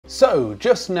So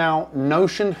just now,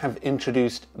 Notion have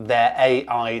introduced their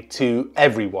AI to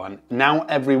everyone. Now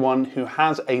everyone who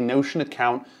has a Notion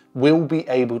account will be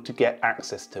able to get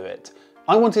access to it.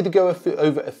 I wanted to go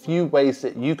over a few ways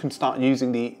that you can start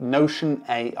using the Notion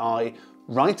AI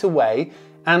right away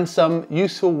and some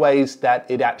useful ways that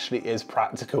it actually is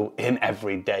practical in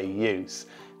everyday use.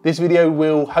 This video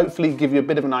will hopefully give you a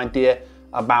bit of an idea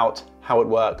about how it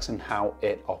works and how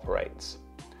it operates.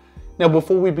 Now,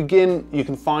 before we begin, you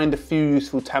can find a few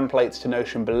useful templates to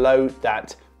Notion below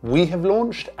that we have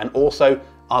launched and also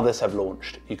others have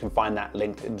launched. You can find that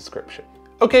linked in the description.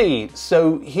 Okay,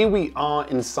 so here we are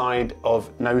inside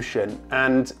of Notion,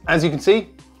 and as you can see,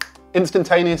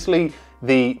 instantaneously,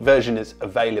 the version is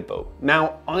available.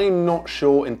 Now, I'm not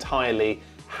sure entirely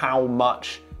how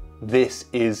much this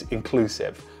is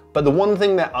inclusive, but the one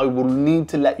thing that I will need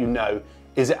to let you know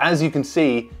is that, as you can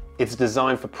see, it's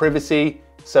designed for privacy.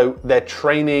 So they're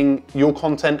training your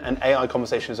content, and AI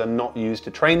conversations are not used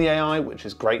to train the AI, which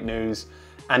is great news.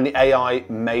 And the AI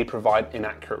may provide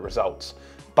inaccurate results.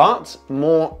 But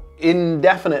more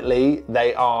indefinitely,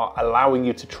 they are allowing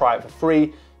you to try it for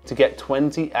free to get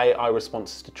 20 AI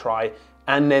responses to try.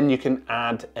 And then you can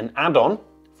add an add-on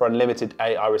for unlimited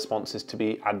AI responses to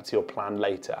be added to your plan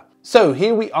later. So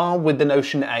here we are with the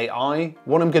Notion AI.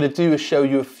 What I'm going to do is show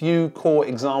you a few core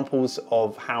examples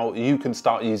of how you can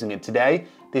start using it today.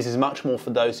 This is much more for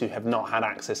those who have not had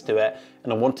access to it,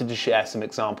 and I wanted to share some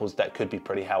examples that could be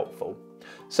pretty helpful.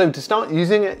 So to start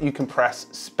using it, you can press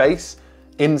space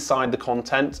inside the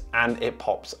content and it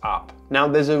pops up. Now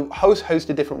there's a host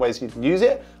of different ways you can use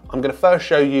it. I'm going to first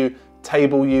show you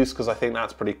table use because I think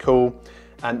that's pretty cool.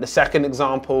 And the second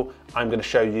example, I'm going to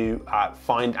show you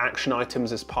find action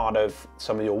items as part of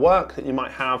some of your work that you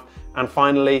might have. And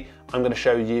finally, I'm going to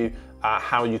show you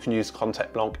how you can use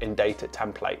content block in data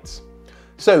templates.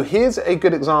 So here's a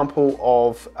good example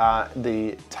of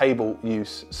the table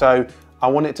use. So I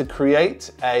wanted to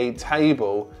create a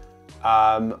table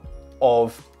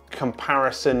of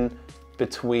comparison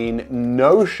between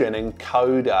Notion and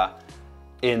Coda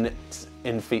in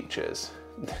features.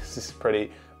 This is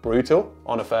pretty brutal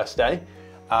on a first day.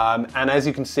 And as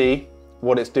you can see,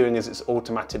 what it's doing is it's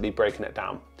automatically breaking it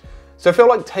down. So I feel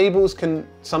like tables can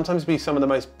sometimes be some of the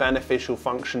most beneficial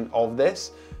function of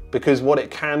this, because what it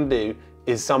can do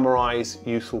is summarize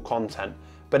useful content.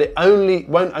 But it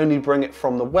won't only bring it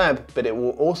from the web, but it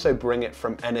will also bring it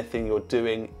from anything you're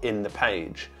doing in the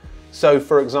page. So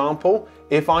for example,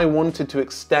 if I wanted to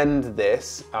extend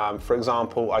this, for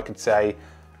example, I could say,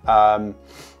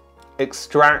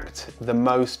 extract the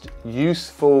most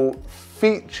useful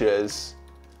features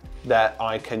that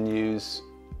I can use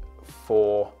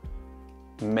for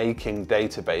making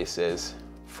databases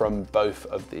from both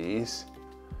of these.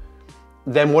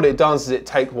 Then what it does is it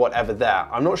take whatever there.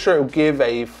 I'm not sure it will give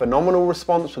a phenomenal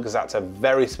response because that's a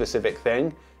very specific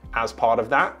thing as part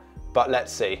of that, but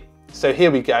let's see. So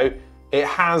here we go. It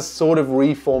has sort of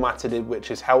reformatted it, which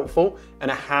is helpful,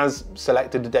 and it has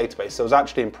selected the database. So I was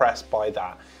actually impressed by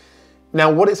that. Now,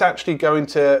 what it's actually going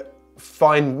to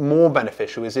find more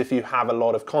beneficial is if you have a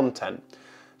lot of content.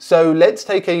 So let's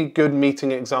take a good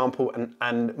meeting example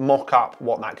and mock up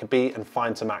what that could be and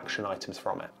find some action items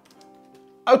from it.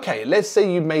 Okay, let's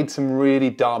say you made some really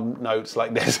dumb notes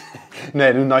like this. No,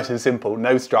 nice and simple,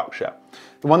 no structure.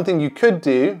 The one thing you could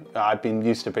do, I've been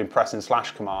used to pressing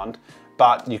 / command,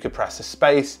 but you could press a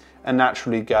space and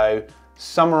naturally go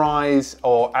summarize,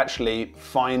 or actually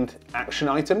find action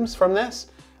items from this.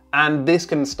 And this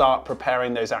can start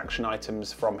preparing those action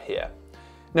items from here.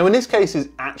 Now in this case, it's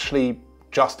actually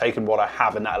just taken what I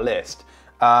have in that list.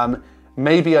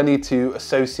 Maybe I need to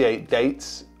associate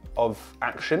dates of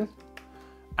action,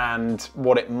 and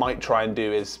what it might try and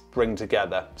do is bring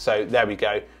together. So there we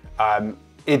go.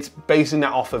 It's basing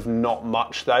that off of not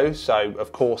much though. So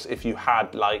of course, if you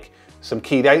had like some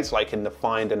key dates, like in the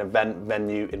find an event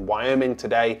venue in Wyoming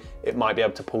today, it might be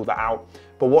able to pull that out.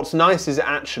 But what's nice is it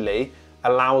actually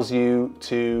allows you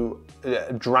to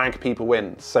drag people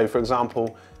in. So for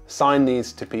example, assign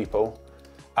these to people.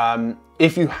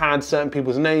 If you had certain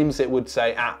people's names, it would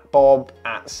say @Bob,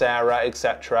 @Sarah,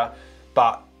 etc.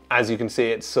 But as you can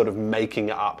see, it's sort of making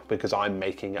it up because I'm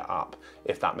making it up,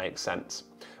 if that makes sense.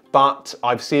 But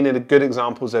I've seen good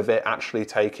examples of it actually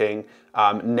taking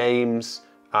names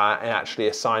and actually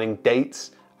assigning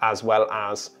dates, as well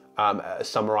as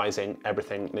summarizing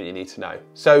everything that you need to know.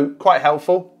 So quite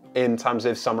helpful in terms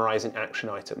of summarizing action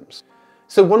items.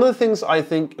 So one of the things I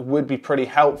think would be pretty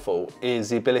helpful is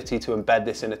the ability to embed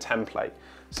this in a template.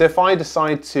 So if I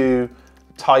decide to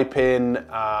type in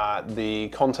the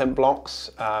content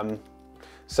blocks,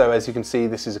 so as you can see,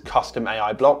 this is a custom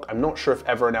AI block. I'm not sure if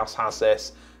everyone else has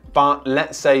this, But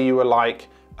let's say you were like,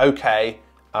 okay,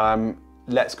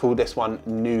 let's call this one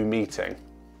new meeting.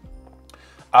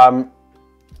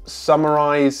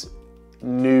 Summarize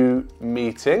new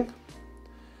meeting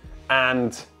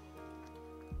and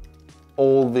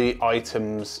all the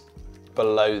items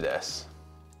below this.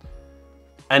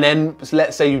 And then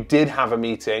let's say you did have a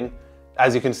meeting.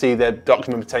 As you can see, the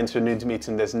document pertains to a new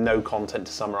meeting. There's no content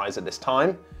to summarize at this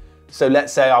time. So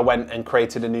let's say I went and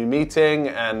created a new meeting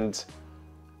and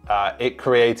it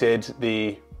created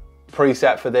the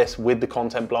preset for this with the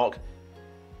content block.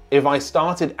 If I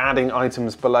started adding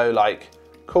items below, like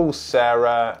call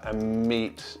Sarah and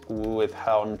meet with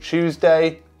her on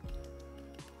Tuesday,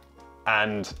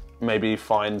 and maybe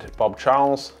find Bob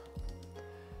Charles,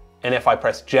 and if I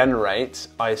press generate,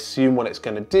 I assume what it's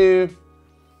going to do,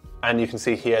 and you can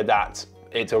see here that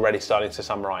it's already starting to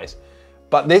summarize.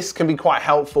 But this can be quite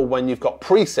helpful when you've got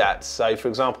presets. So for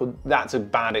example, that's a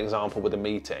bad example with a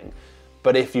meeting.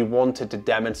 But if you wanted to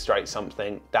demonstrate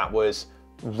something that was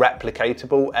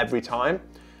replicatable every time.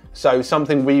 So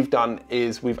something we've done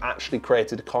is we've actually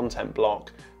created a content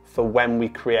block for when we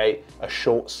create a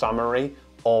short summary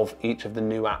of each of the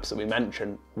new apps that we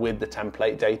mentioned with the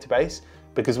template database.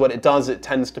 Because what it does, it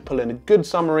tends to pull in a good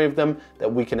summary of them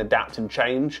that we can adapt and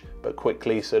change, but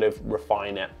quickly sort of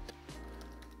refine it.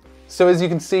 So as you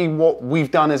can see, what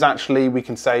we've done is actually, we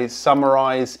can say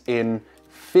summarize in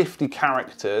 50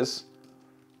 characters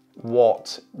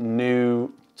what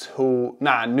new tool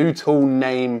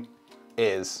name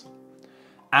is.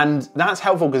 And that's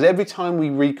helpful because every time we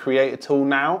recreate a tool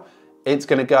now, it's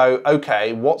going to go,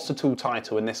 okay, what's the tool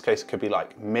title? In this case, it could be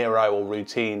like Miro or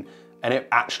routine, and it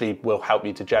actually will help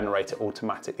you to generate it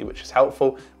automatically, which is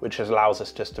helpful, which allows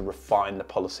us just to refine the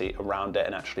policy around it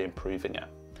and actually improving it.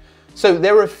 So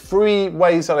there are 3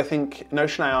 ways that I think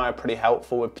Notion AI are pretty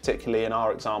helpful, particularly in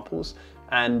our examples.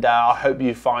 And I hope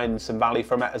you find some value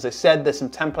from it. As I said, there's some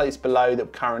templates below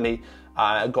that currently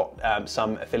got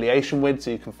some affiliation with,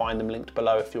 so you can find them linked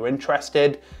below if you're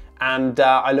interested. And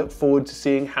I look forward to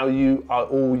seeing how you are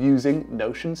all using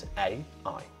Notion's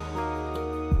AI.